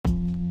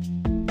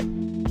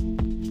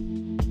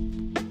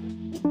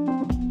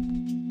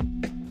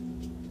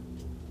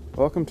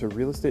Welcome to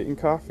Real Estate and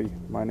Coffee.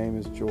 My name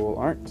is Joel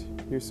Arndt.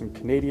 Here's some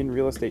Canadian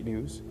real estate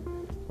news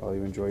while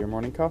you enjoy your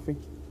morning coffee.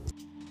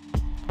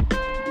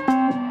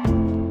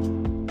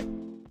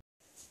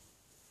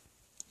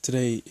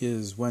 Today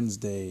is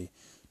Wednesday,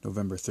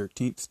 November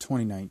 13th,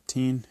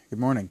 2019. Good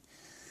morning.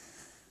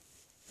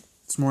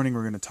 This morning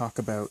we're going to talk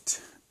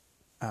about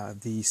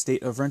the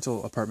state of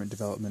rental apartment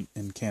development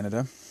in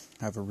Canada.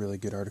 I have a really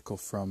good article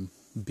from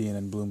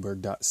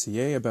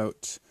bnnbloomberg.ca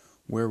about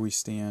where we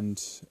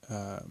stand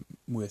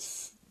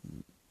with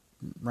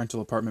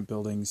rental apartment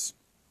buildings,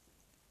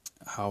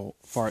 how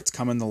far it's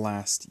come in the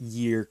last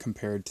year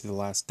compared to the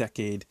last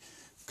decade,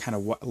 kind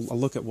of a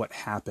look at what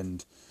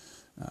happened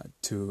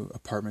to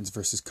apartments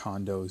versus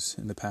condos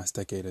in the past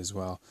decade as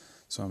well.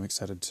 So I'm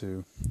excited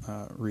to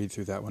read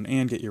through that one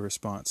and get your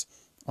response.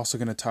 Also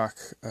going to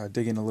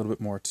dig in a little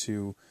bit more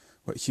to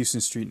what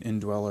Houston Street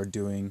and Indwell are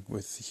doing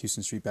with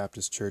Houston Street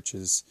Baptist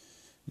Church's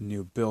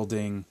new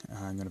building.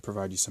 I'm going to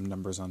provide you some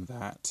numbers on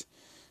that.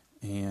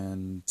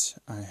 And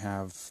I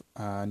have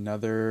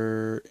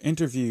another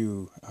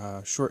interview,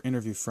 short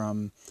interview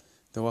from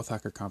the Wealth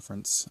Hacker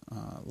Conference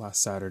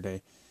last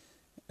Saturday.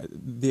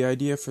 The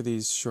idea for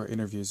these short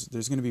interviews,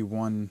 there's going to be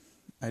one,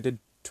 I did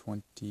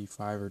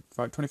 25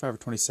 or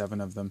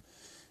 27 of them.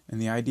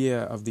 And the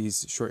idea of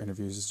these short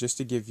interviews is just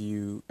to give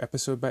you,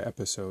 episode by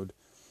episode,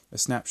 a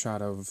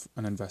snapshot of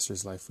an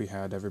investor's life. We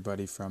had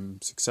everybody from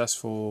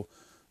successful,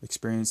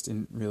 experienced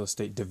in real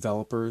estate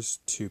developers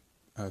to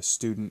a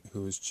student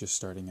who is just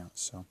starting out.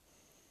 So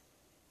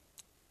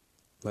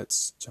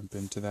let's jump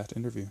into that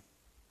interview.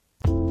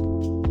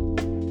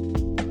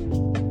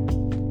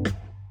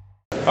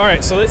 All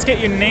right, so let's get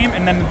your name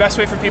and then the best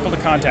way for people to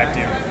contact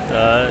you.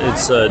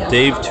 It's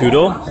Dave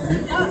Tudo,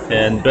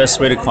 and best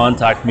way to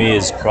contact me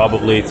is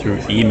probably through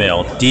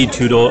email,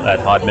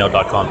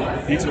 dtudo@hotmail.com.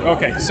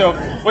 Okay, so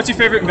what's your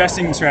favorite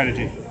investing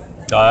strategy?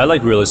 I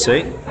like real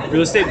estate.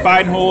 Real estate,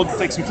 buy and hold,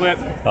 fix and flip?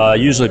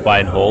 Usually buy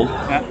and hold.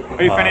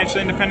 Are you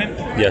financially independent?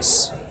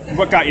 Yes.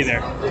 What got you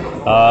there?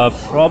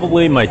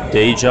 Probably my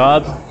day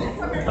job,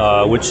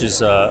 which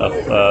is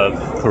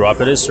a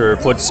chiropodist or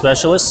foot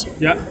specialist.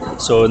 Yeah.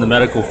 So in the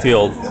medical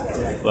field.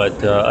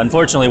 But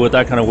unfortunately, with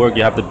that kind of work,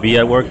 you have to be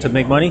at work to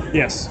make money.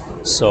 Yes.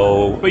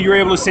 So. But you were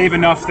able to save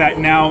enough that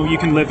now you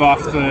can live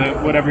off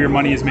whatever your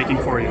money is making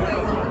for you.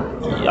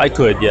 I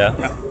could, yeah.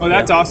 Oh,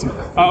 that's awesome.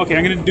 Okay,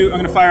 I'm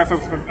gonna fire off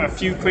a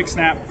few quick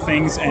snap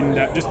things and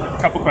just a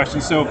couple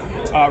questions. So,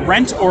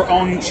 rent or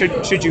own?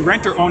 Should you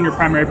rent or own your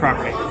primary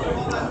property?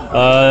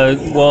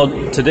 Well,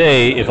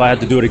 today, if I had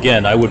to do it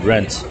again, I would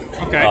rent.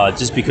 Okay.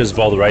 Just because of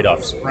all the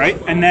write-offs. Right,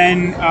 and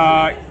then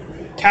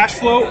cash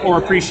flow or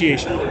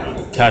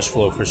appreciation? Cash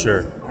flow for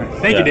sure.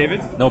 Thank you,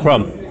 David. No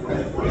problem.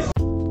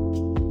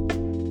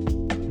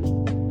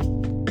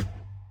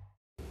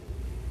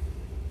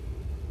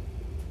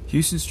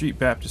 Houston Street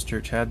Baptist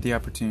Church had the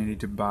opportunity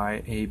to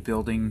buy a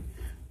building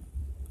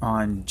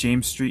on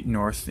James Street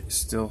North,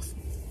 still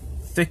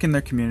thick in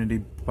their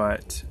community,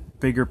 but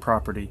bigger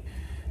property,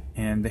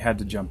 and they had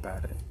to jump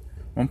at it.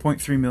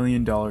 $1.3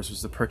 million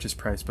was the purchase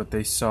price, but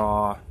they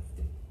saw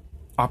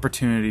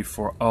opportunity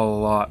for a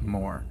lot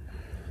more.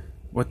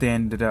 What they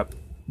ended up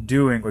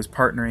doing was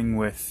partnering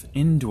with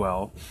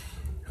Indwell,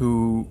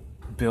 who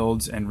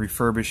builds and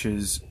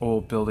refurbishes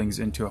old buildings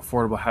into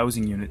affordable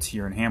housing units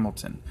here in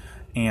Hamilton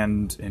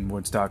and in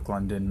Woodstock,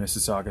 London,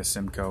 Mississauga,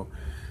 Simcoe.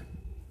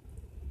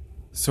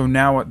 So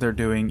now what they're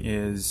doing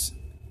is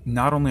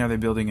not only are they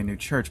building a new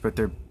church, but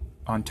they're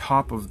on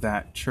top of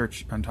that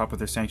church, on top of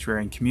their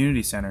sanctuary and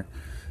community center,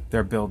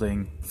 they're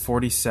building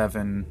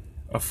 47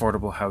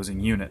 affordable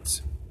housing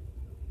units.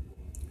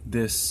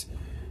 This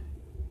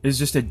is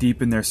just to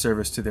deepen their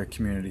service to their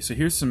community. So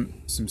here's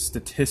some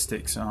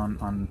statistics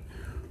on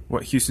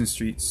what Houston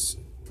Street's,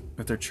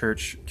 what their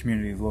church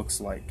community looks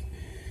like.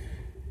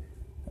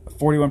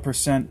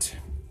 41%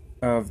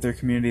 of their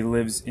community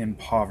lives in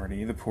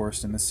poverty, the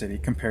poorest in the city,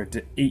 compared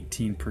to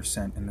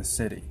 18% in the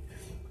city.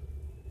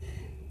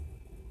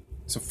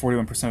 So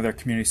 41% of their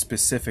community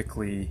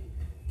specifically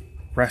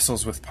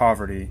wrestles with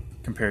poverty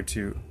compared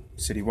to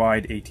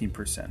citywide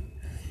 18%.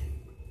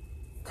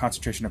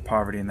 Concentration of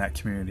poverty in that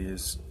community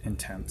is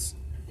intense.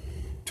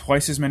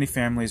 Twice as many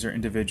families or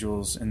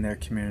individuals in their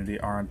community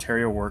are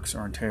Ontario Works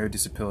or Ontario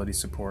Disability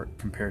Support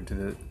compared to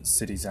the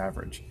city's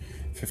average.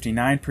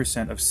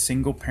 59% of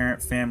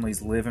single-parent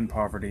families live in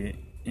poverty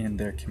in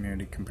their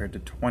community compared to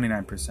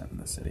 29% in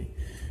the city.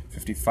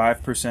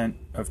 55%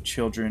 of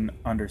children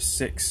under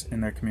 6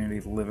 in their community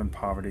live in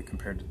poverty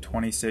compared to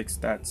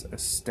 26%. That's a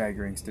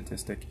staggering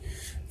statistic.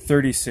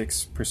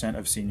 36%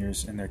 of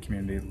seniors in their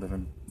community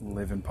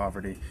live in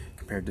poverty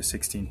compared to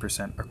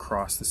 16%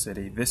 across the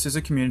city. This is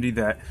a community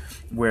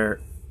where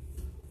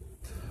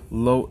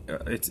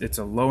it's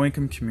a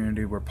low-income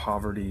community where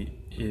poverty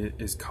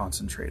is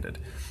concentrated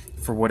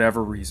for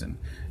whatever reason.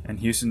 And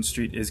Houston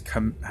Street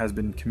has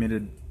been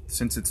committed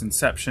since its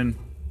inception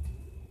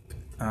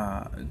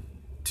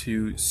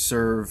to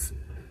serve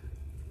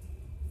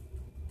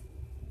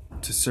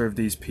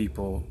these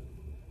people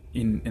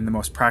in the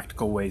most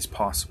practical ways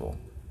possible.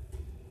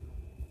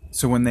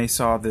 So when they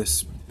saw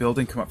this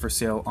building come up for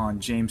sale on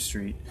James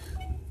Street,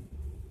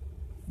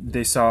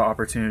 they saw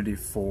opportunity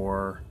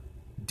for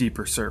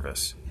deeper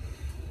service.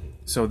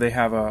 So they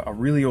have a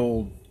really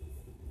old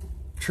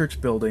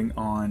church building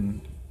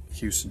on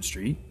Houston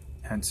Street,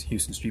 hence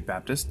Houston Street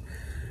Baptist,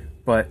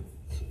 but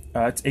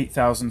it's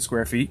 8,000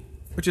 square feet,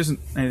 which isn't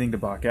anything to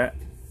balk at,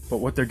 but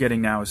what they're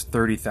getting now is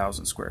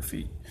 30,000 square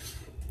feet,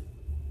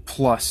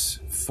 plus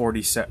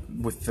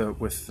 47,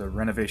 with the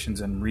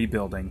renovations and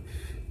rebuilding,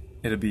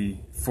 it'll be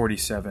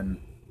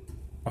 47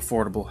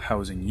 affordable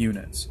housing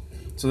units.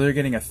 So they're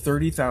getting a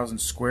 30,000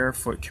 square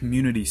foot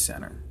community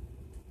center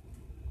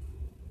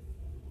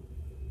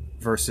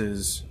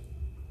versus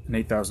an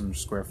 8,000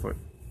 square foot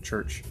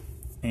church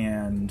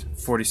and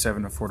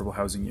 47 affordable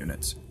housing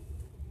units.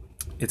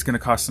 It's going to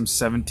cost them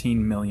 $17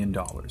 million.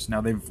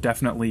 Now, they've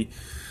definitely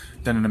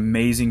done an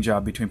amazing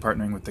job between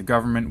partnering with the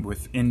government,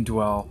 with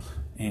Indwell,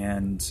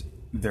 and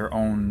their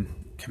own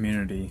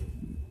community.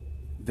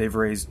 They've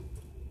raised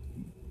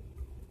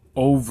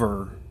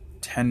over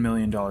 $10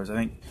 million.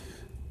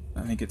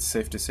 I think it's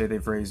safe to say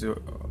they've raised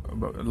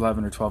about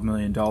 $11 or $12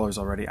 million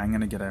already. I'm going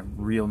to get a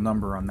real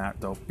number on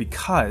that, though,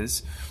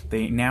 because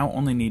they now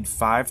only need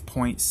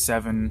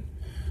 $5.7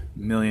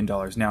 million.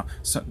 Now,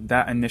 so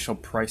that initial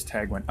price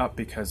tag went up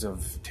because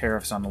of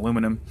tariffs on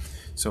aluminum.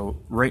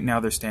 So right now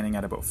they're standing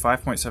at about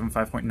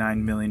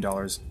 $5.9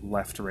 million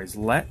left to raise.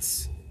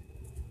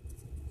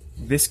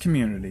 This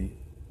community,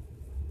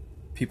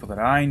 people that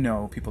I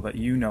know, people that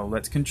you know,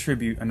 let's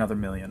contribute another $1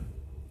 million.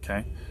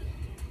 Okay?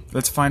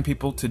 Let's find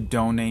people to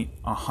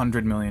donate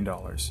 $100 million.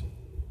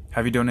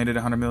 Have you donated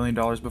 $100 million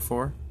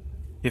before?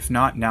 If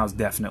not, now's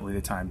definitely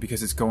the time,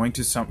 because it's going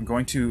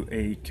to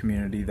a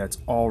community that's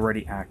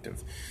already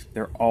active.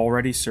 They're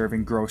already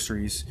serving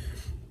groceries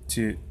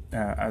to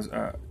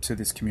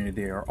this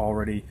community. They are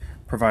already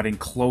providing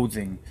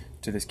clothing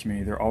to this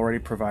community. They're already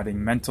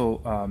providing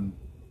mental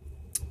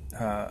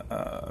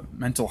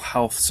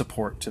health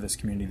support to this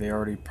community. They're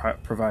already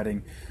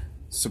providing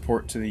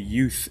support to the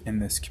youth in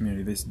this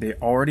community. They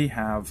already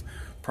have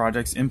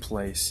projects in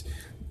place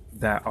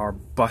that are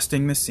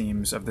busting the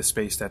seams of the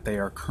space that they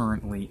are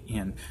currently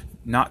in.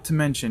 Not to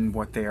mention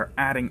what they are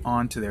adding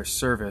on to their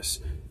service,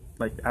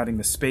 like adding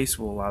the space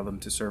will allow them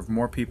to serve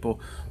more people,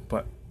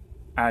 but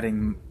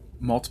adding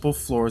multiple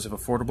floors of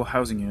affordable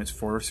housing units,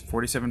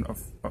 47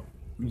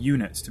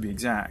 units to be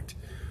exact,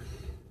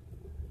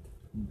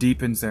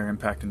 deepens their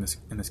impact in this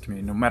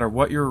community. No matter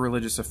what your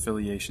religious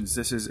affiliations,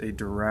 this is a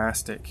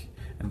drastic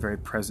and very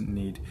present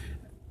need.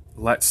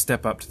 Let's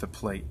step up to the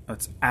plate.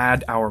 Let's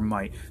add our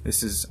might.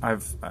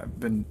 I've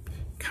been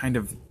kind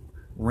of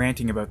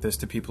ranting about this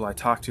to people I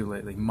talk to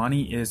lately.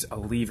 Money is a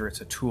lever.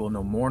 It's a tool,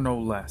 no more, no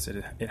less.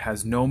 It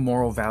has no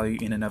moral value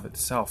in and of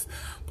itself.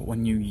 But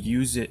when you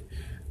use it,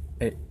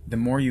 the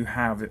more you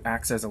have, it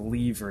acts as a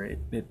lever.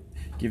 It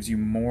gives you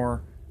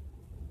more.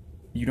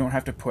 You don't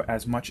have to put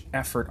as much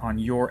effort on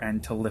your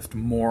end to lift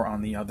more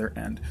on the other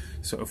end.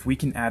 So if we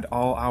can add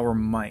all our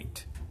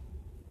might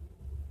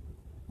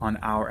on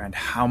our end,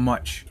 how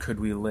much could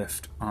we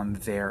lift on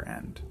their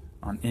end,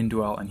 on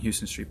Indwell and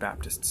Houston Street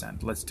Baptist's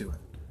end? Let's do it,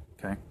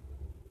 okay?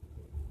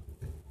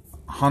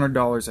 $100,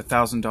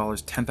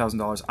 $1,000,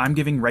 $10,000. I'm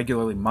giving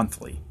regularly,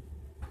 monthly,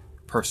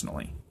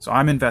 personally. So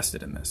I'm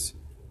invested in this.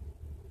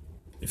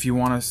 If you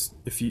want to,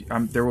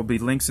 there will be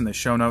links in the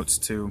show notes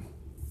to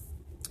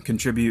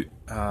contribute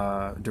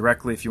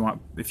directly. If you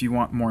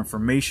want more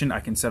information, I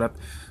can set up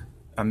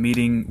a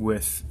meeting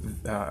with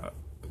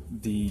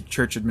the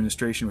church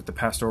administration, with the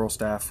pastoral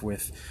staff,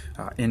 with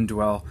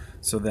Indwell,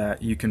 so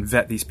that you can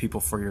vet these people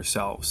for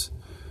yourselves.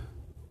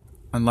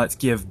 And let's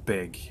give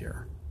big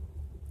here,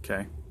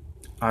 okay?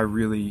 I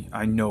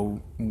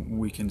know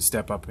we can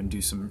step up and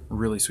do some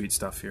really sweet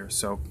stuff here.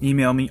 So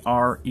email me,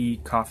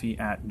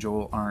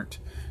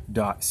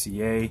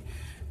 recoffee@joelarndt.ca,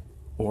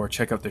 or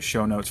check out the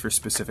show notes for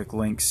specific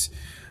links.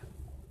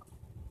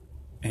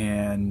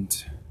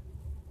 And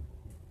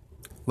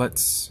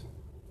let's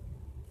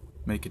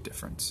make a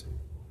difference.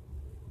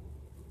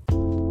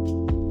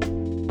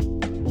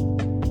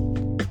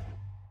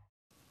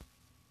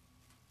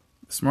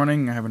 This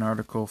morning I have an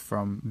article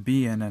from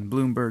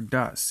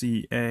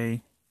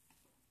bnnbloomberg.ca.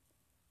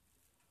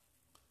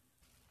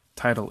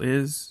 Title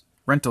is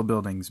Rental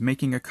Buildings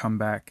Making a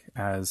Comeback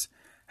as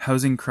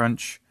Housing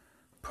Crunch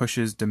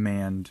Pushes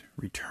Demand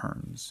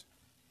Returns.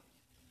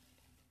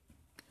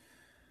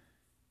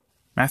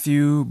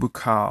 Matthew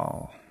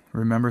Buccal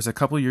remembers a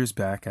couple years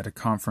back at a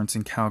conference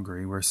in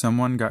Calgary where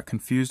someone got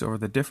confused over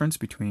the difference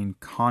between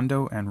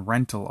condo and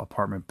rental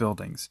apartment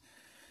buildings.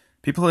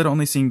 People had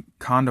only seen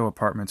condo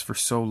apartments for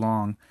so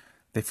long,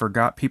 they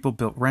forgot people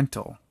built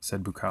rental,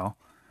 said Buccal,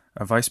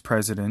 a vice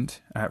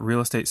president at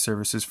real estate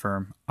services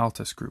firm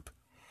Altus Group.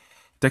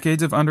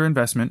 Decades of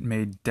underinvestment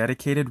made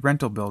dedicated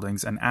rental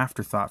buildings an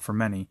afterthought for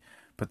many,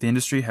 but the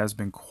industry has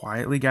been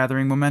quietly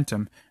gathering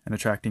momentum and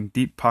attracting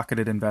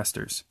deep-pocketed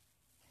investors.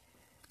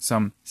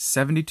 Some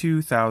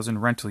 72,000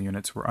 rental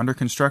units were under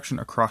construction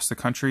across the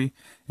country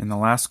in the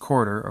last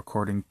quarter,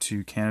 according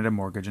to Canada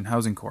Mortgage and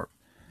Housing Corp.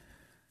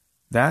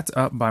 That's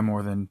up by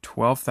more than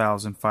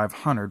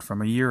 12,500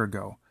 from a year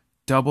ago,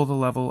 double the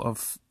level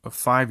of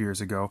 5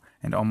 years ago,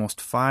 and almost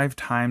 5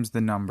 times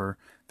the number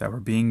that were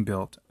being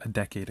built a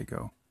decade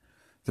ago.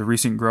 The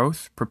recent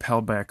growth,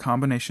 propelled by a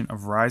combination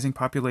of rising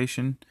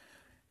population,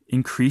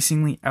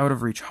 increasingly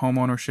out-of-reach home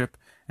ownership,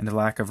 and a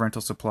lack of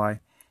rental supply,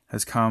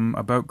 has come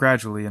about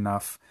gradually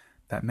enough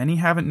that many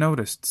haven't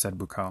noticed, said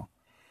Bukal.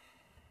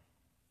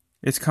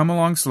 It's come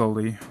along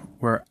slowly,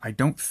 where I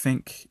don't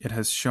think it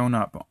has shown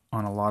up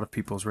on a lot of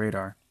people's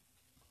radar.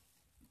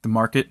 The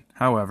market,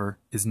 however,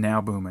 is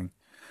now booming,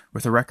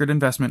 with a record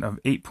investment of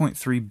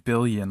 $8.3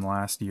 billion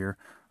last year,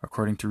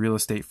 according to real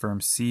estate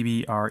firm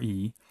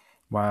CBRE,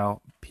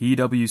 while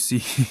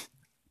PwC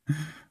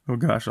oh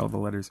gosh, all the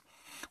letters.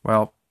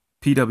 While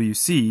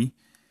PwC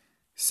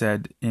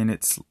said in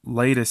its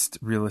latest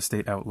real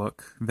estate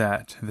outlook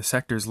that the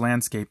sector's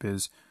landscape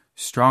is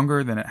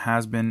stronger than it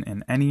has been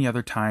in any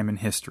other time in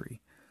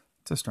history.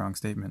 It's a strong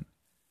statement,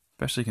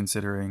 especially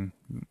considering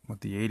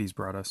what the 80s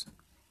brought us.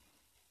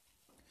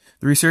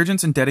 The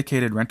resurgence in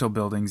dedicated rental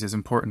buildings is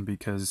important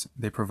because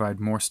they provide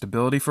more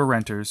stability for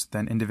renters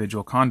than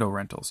individual condo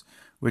rentals,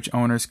 which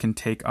owners can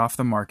take off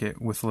the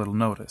market with little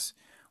notice,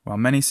 while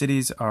many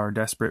cities are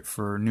desperate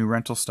for new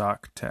rental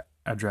stock to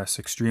address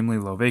extremely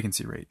low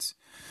vacancy rates.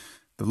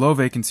 The low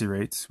vacancy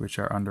rates, which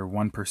are under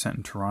 1%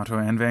 in Toronto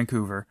and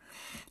Vancouver,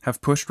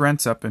 have pushed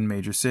rents up in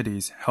major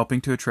cities,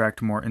 helping to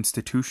attract more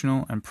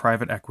institutional and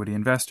private equity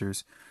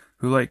investors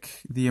who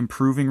like the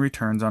improving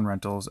returns on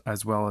rentals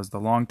as well as the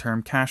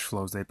long-term cash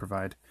flows they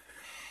provide.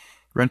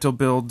 Rental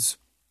builds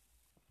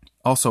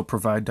also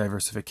provide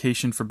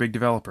diversification for big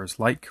developers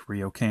like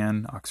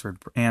RioCan,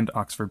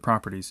 Oxford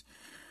Properties,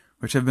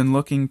 which have been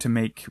looking to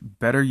make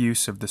better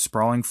use of the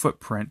sprawling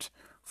footprint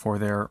for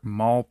their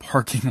mall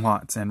parking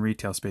lots and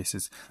retail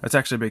spaces. That's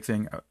actually a big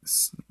thing.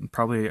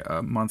 Probably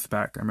a month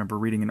back, I remember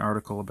reading an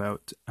article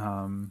about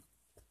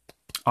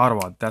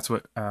Ottawa. That's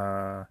what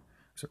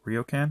is it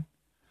RioCan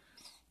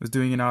was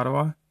doing in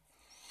Ottawa.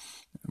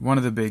 One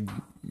of the big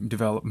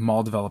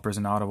mall developers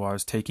in Ottawa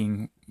is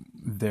taking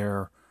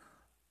their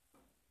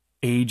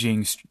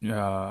aging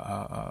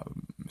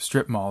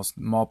strip malls,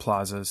 mall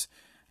plazas,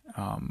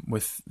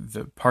 with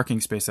the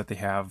parking space that they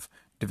have,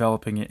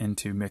 developing it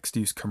into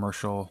mixed-use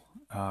commercial,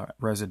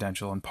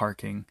 residential, and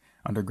parking,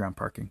 underground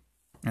parking.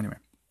 Anyway,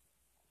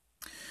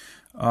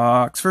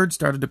 Oxford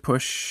started to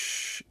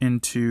push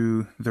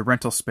into the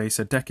rental space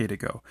a decade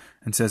ago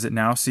and says it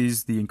now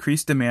sees the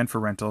increased demand for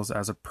rentals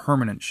as a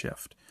permanent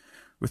shift.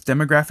 With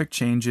demographic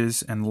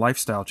changes and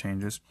lifestyle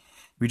changes,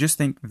 we just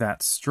think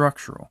that's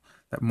structural,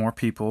 that more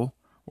people,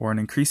 or an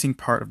increasing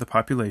part of the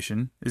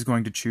population, is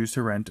going to choose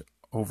to rent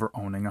over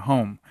owning a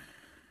home,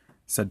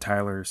 said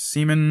Tyler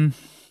Seaman,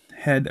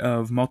 head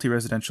of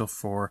multi-residential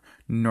for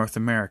North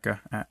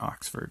America at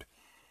Oxford.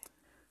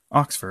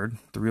 Oxford,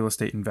 the real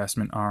estate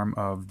investment arm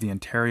of the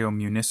Ontario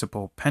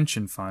Municipal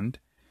Pension Fund,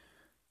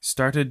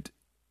 started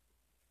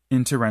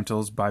into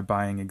rentals by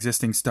buying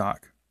existing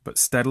stock, but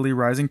steadily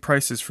rising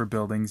prices for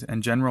buildings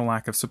and general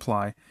lack of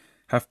supply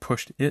have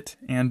pushed it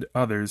and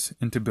others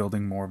into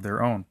building more of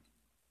their own.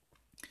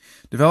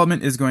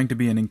 Development is going to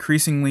be an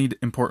increasingly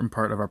important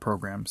part of our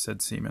program,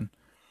 said Seaman.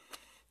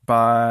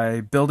 By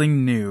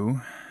building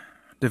new,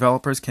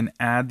 developers can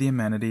add the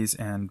amenities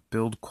and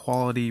build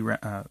quality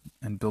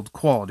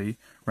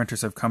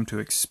renters have come to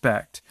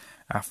expect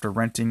after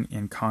renting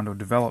in condo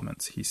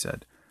developments, he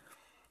said.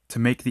 To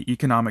make the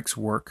economics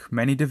work,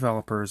 many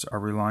developers are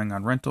relying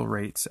on rental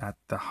rates at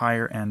the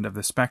higher end of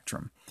the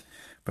spectrum.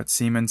 But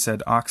Seaman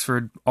said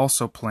Oxford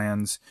also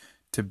plans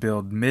to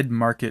build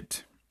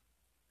mid-market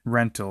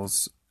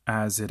rentals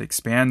as it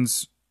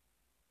expands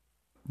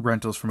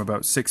rentals from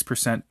about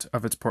 6%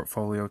 of its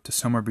portfolio to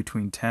somewhere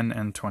between 10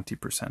 and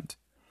 20%.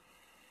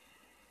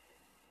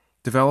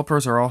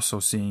 Developers are also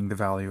seeing the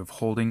value of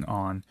holding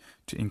on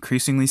to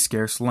increasingly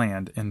scarce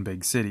land in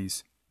big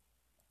cities.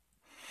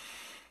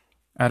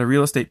 At a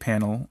real estate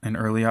panel in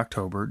early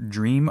October,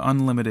 Dream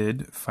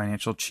Unlimited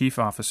Financial Chief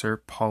Officer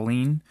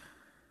Pauline,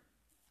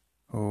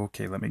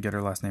 let me get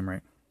her last name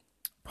right,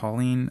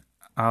 Pauline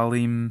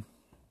Alim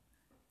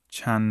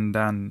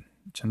Chandani,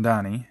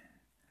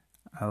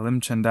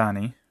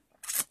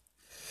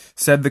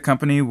 said the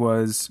company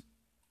was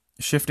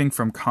shifting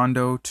from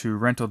condo to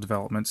rental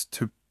developments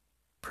to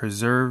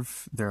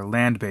preserve their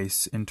land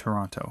base in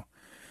Toronto.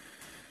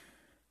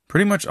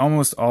 Pretty much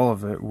almost all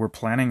of it we're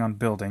planning on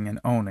building and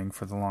owning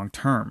for the long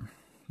term.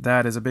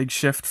 That is a big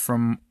shift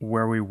from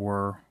where we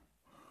were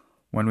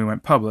when we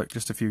went public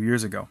just a few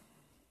years ago.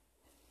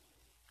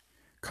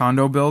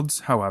 Condo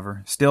builds,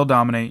 however, still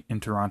dominate in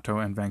Toronto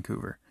and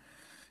Vancouver,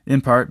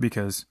 in part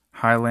because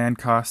high land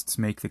costs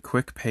make the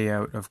quick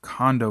payout of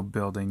condo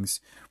buildings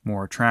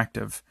more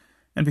attractive,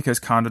 and because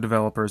condo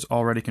developers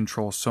already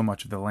control so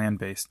much of the land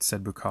base,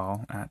 said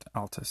Bukal at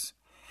Altus.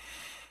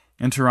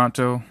 In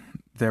Toronto,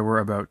 there were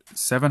about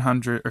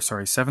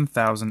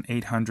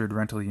 7,800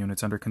 rental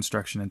units under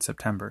construction in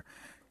September,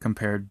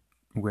 compared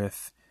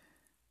with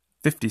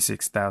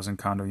 56,000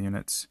 condo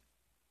units.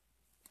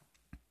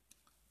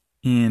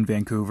 In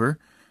Vancouver,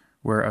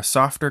 Where a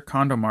softer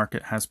condo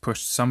market has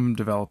pushed some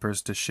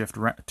developers to shift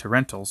to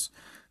rentals,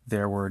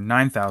 there were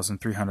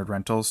 9,300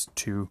 rentals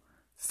to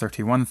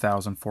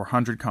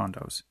 31,400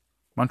 condos.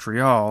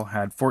 Montreal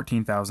had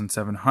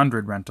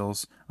 14,700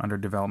 rentals under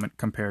development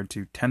compared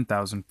to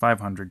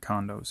 10,500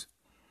 condos.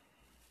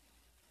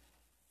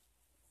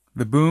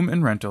 The boom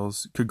in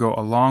rentals could go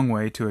a long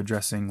way to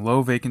addressing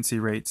low vacancy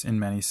rates in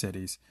many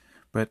cities,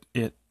 but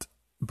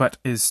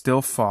is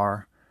still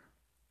far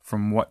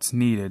from what's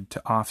needed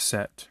to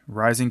offset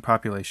rising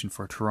population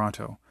for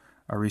Toronto.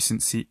 A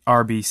recent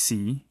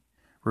RBC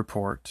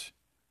report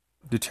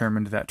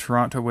determined that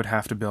Toronto would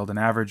have to build an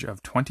average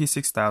of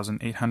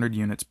 26,800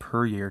 units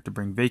per year to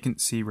bring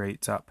vacancy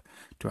rates up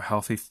to a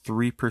healthy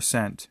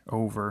 3%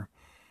 over,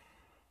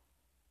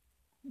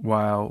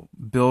 while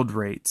build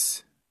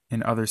rates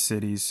in other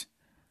cities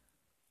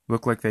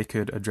look like they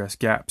could address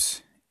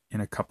gaps in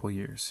a couple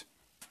years.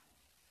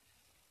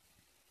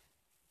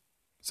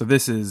 So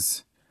this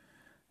is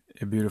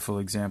a beautiful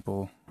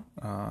example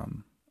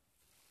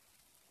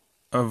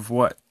of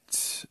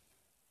what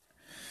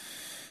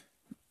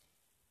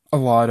a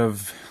lot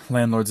of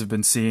landlords have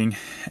been seeing,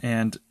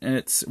 and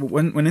it's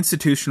when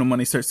institutional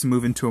money starts to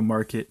move into a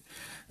market,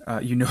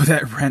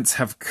 that rents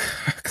have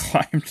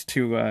climbed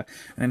to an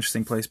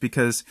interesting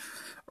place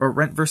or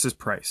rent versus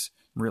price,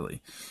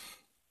 really.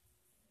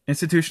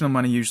 Institutional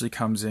money usually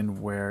comes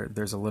in where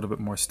there's a little bit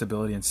more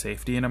stability and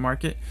safety in a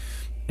market,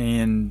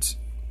 and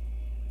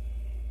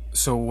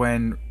so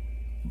when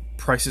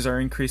prices are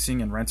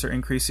increasing and rents are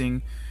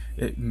increasing,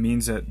 it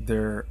means that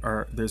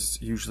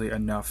there's usually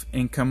enough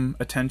income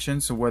attention.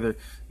 So whether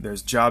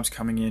there's jobs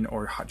coming in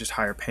or just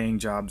higher paying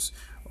jobs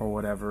or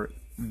whatever,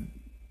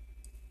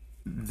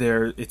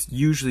 it's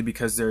usually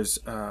because it's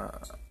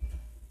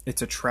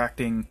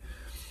attracting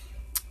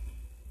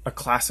a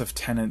class of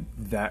tenant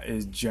that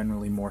is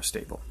generally more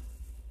stable.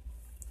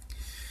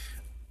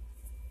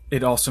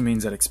 It also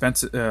means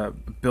that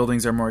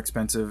buildings are more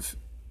expensive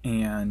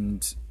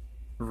and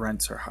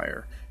rents are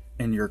higher.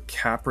 And your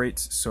cap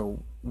rates,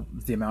 so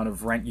the amount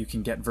of rent you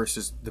can get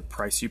versus the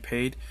price you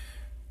paid,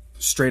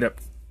 straight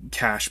up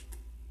cash,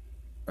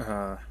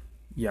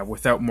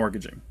 without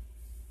mortgaging.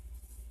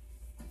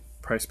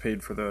 Price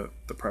paid for the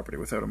property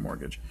without a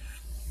mortgage.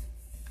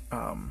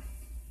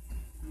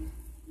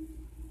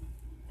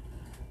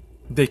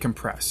 They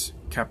compress.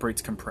 Cap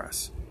rates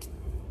compress.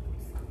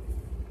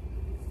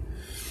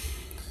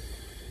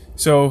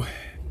 So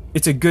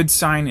it's a good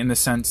sign in the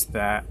sense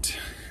that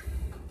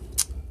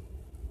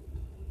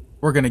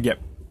we're going to get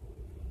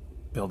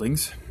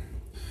buildings.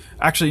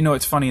 Actually, no,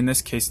 it's funny. In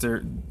this case,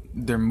 they're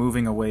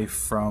moving away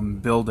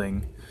from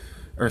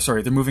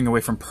they're moving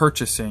away from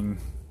purchasing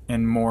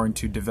and more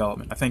into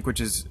development, I think,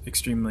 which is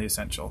extremely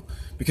essential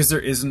because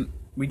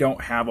we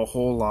don't have a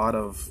whole lot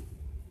of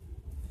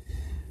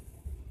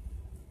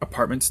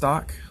apartment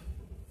stock.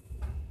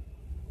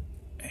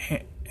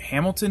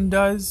 Hamilton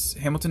does.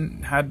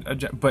 Hamilton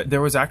but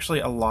there was actually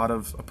a lot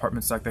of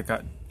apartment stock that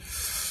got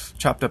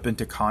chopped up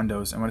into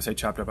condos. And when I say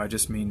chopped up, I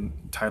just mean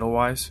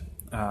title-wise.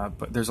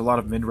 But there's a lot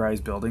of mid-rise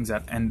buildings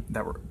that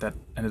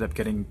ended up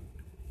getting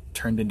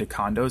turned into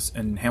condos,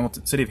 and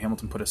City of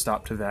Hamilton put a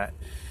stop to that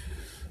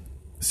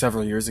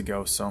several years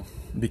ago. So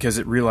because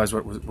it realized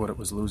what it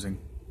was losing.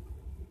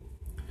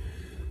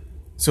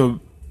 So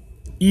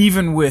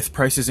even with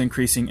prices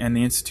increasing and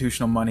the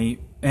institutional money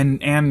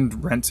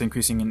and rents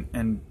increasing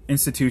and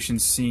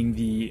institutions seeing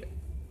the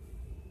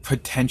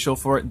potential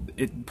for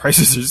it,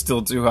 prices are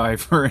still too high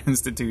for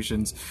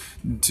institutions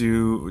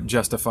to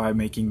justify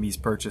making these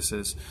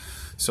purchases.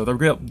 So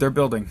they're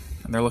building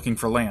and they're looking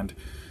for land.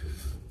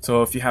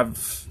 So if you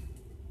have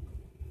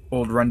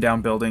old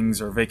rundown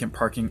buildings or vacant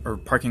parking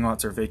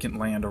lots or vacant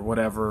land or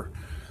whatever,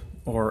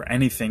 or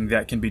anything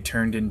that can be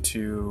turned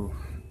into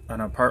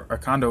a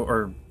condo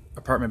or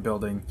apartment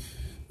building,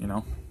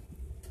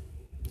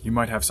 you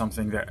might have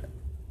something that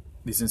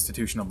these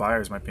institutional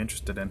buyers might be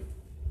interested in.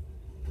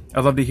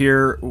 I'd love to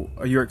hear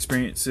your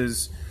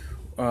experiences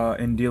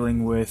in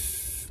dealing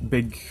with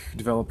big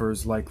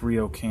developers like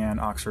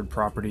RioCan, Oxford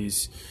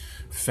Properties,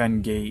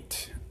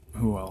 Fengate,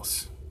 who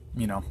else?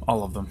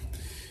 All of them.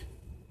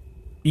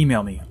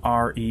 Email me,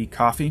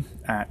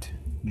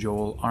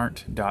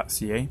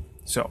 recoffee@joelarndt.ca.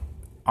 So,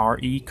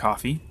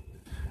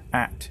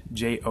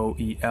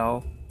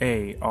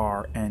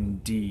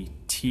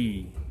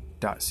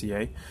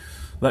 recoffee@joelarndt.ca.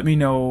 Let me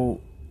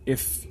know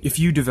if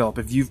you develop,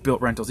 if you've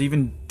built rentals,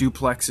 even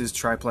duplexes,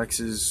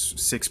 triplexes,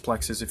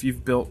 sixplexes, if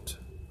you've built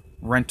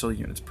rental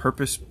units,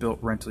 purpose-built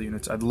rental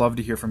units, I'd love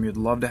to hear from you. I'd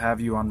love to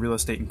have you on Real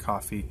Estate and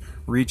Coffee.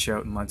 Reach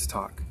out and let's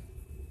talk.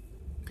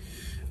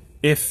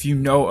 If you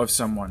know of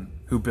someone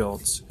who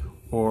builds,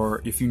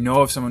 or if you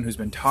know of someone who's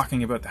been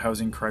talking about the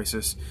housing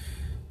crisis,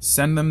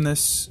 send them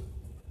this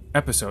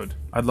episode.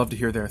 I'd love to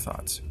hear their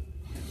thoughts.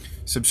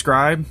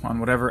 Subscribe on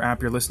whatever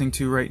app you're listening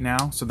to right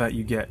now so that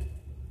you get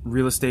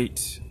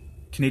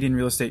Canadian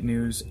real estate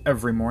news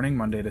every morning,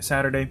 Monday to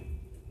Saturday.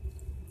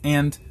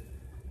 And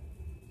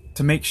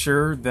to make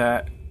sure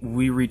that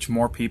we reach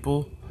more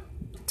people,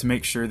 to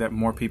make sure that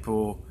more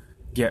people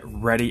get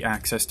ready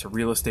access to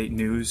real estate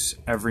news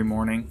every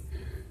morning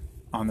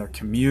on their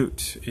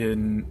commute,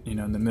 in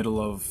the middle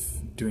of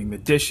doing the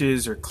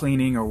dishes or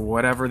cleaning or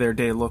whatever their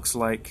day looks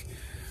like,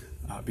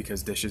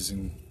 because dishes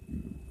and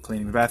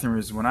cleaning the bathroom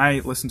is when I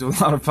listen to a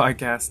lot of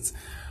podcasts.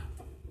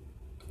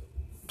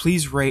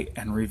 Please rate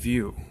and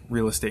review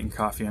Real Estate and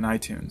Coffee on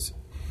iTunes.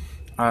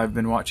 I've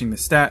been watching the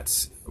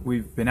stats.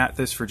 We've been at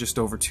this for just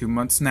over 2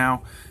 months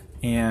now,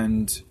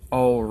 and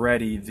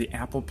already the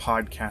Apple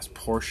Podcast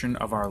portion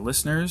of our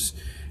listeners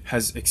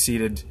has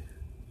exceeded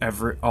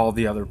all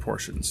the other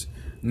portions.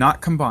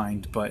 Not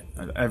combined, but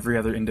every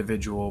other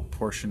individual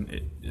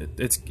portion.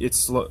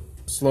 It's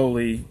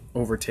slowly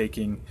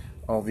overtaking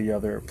all the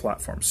other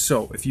platforms.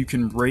 So if you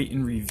can rate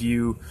and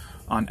review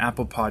on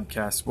Apple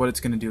Podcasts, what it's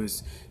going to do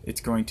is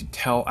it's going to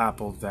tell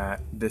Apple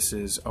that this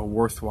is a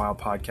worthwhile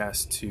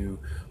podcast to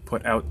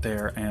put out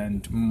there,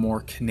 and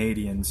more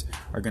Canadians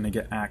are going to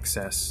get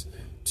access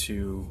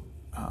to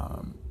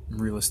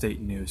real estate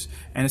news.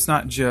 And it's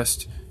not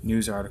just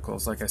news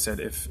articles. Like I said,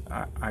 if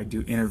I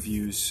do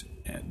interviews,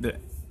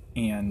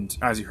 and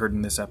as you heard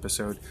in this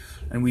episode,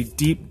 and we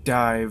deep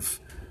dive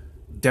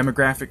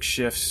demographic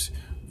shifts,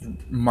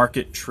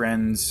 market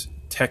trends,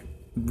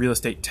 real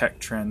estate tech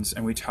trends,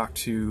 and we talk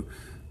to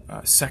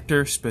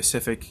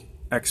sector-specific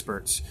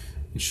experts,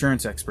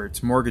 insurance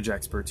experts, mortgage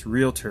experts,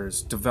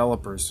 realtors,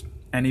 developers,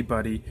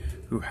 anybody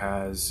who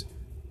has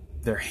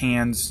their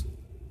hands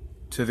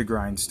to the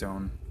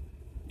grindstone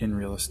in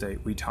real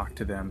estate. We talk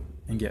to them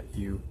and get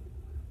you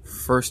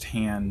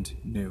first-hand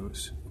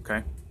news,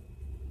 okay?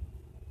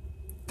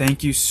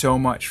 Thank you so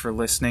much for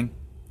listening.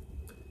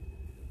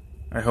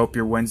 I hope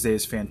your Wednesday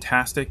is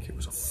fantastic. It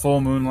was a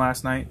full moon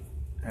last night.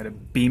 I had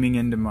it beaming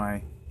into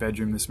my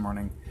bedroom this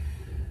morning.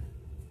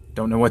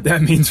 Don't know what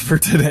that means for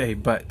today,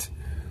 but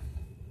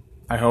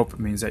I hope it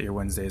means that your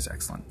Wednesday is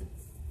excellent.